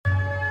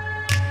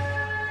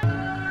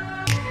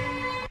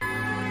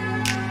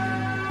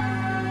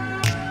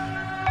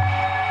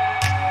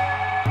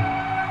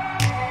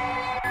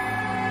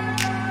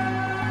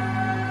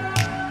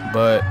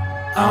but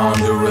I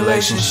don't do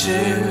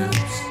relationships.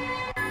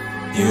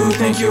 You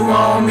think you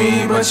own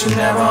me, but you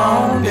never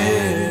owned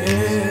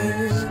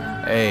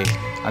it. hey,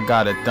 I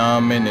got a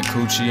thumb in the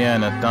coochie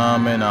and a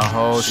thumb in a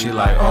hole. She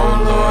like, oh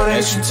Lord,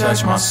 that you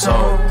touch my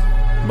soul.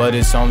 But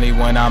it's only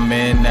when I'm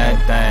in that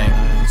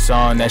thing.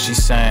 Song that she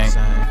sang,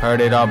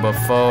 heard it all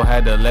before,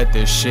 had to let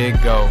this shit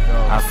go.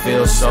 I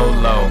feel so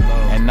low,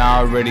 and I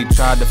already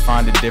tried to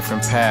find a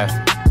different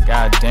path.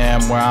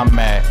 Goddamn where I'm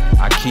at,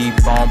 I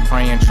keep on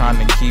praying,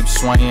 trying to keep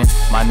swaying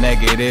my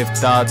negative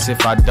thoughts.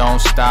 If I don't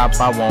stop,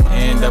 I won't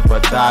end up a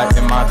thought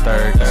in my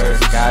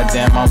 30s.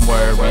 Goddamn, I'm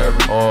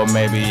worried, or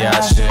maybe I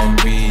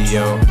shouldn't be,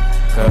 yo.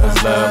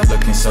 Cause love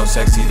looking so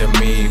sexy to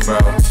me, bro.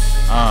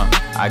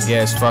 I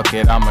guess fuck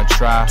it, I'ma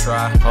try.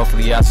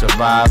 Hopefully I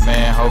survive,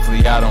 man,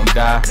 hopefully I don't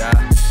die.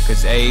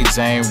 Cause AIDS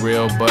ain't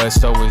real, but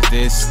so is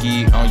this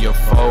ski on your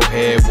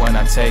forehead when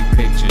I take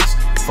pictures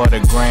for the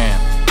gram.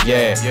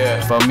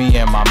 Yeah, for me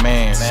and my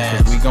mans.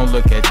 Cause we gon'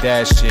 look at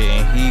that shit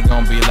and he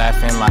gon' be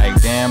laughing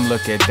like, damn,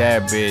 look at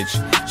that bitch.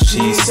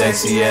 She's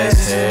sexy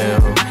as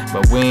hell,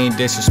 but we ain't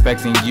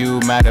disrespecting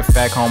you. Matter of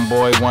fact,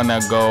 homeboy wanna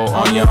go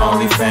on your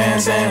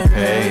OnlyFans and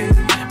pay,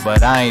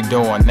 but I ain't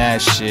doing that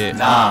shit.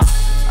 Nah,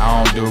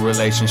 I don't do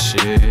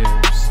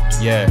relationships.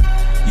 Yeah,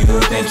 you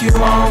think you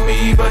own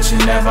me, but you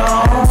never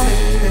owned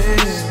it.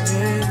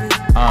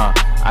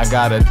 I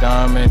got a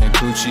thumb in the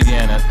coochie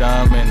and a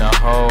thumb in the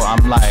hole.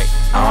 I'm like,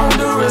 I don't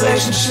do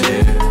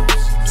relationships.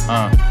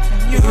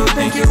 You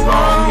think you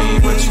own me,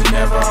 but you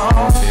never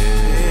owned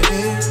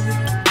it.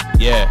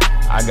 Yeah,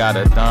 I got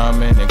a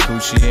thumb in the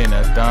coochie and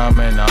a thumb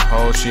in the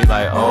hole. She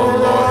like, oh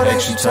Lord,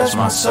 that you touch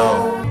my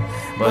soul.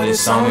 But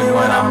it's only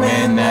when I'm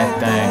in that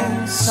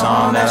thing.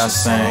 Song that I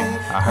sang,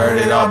 I heard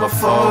it all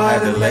before, had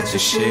to let your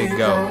shit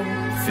go.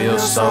 Feel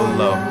so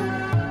low.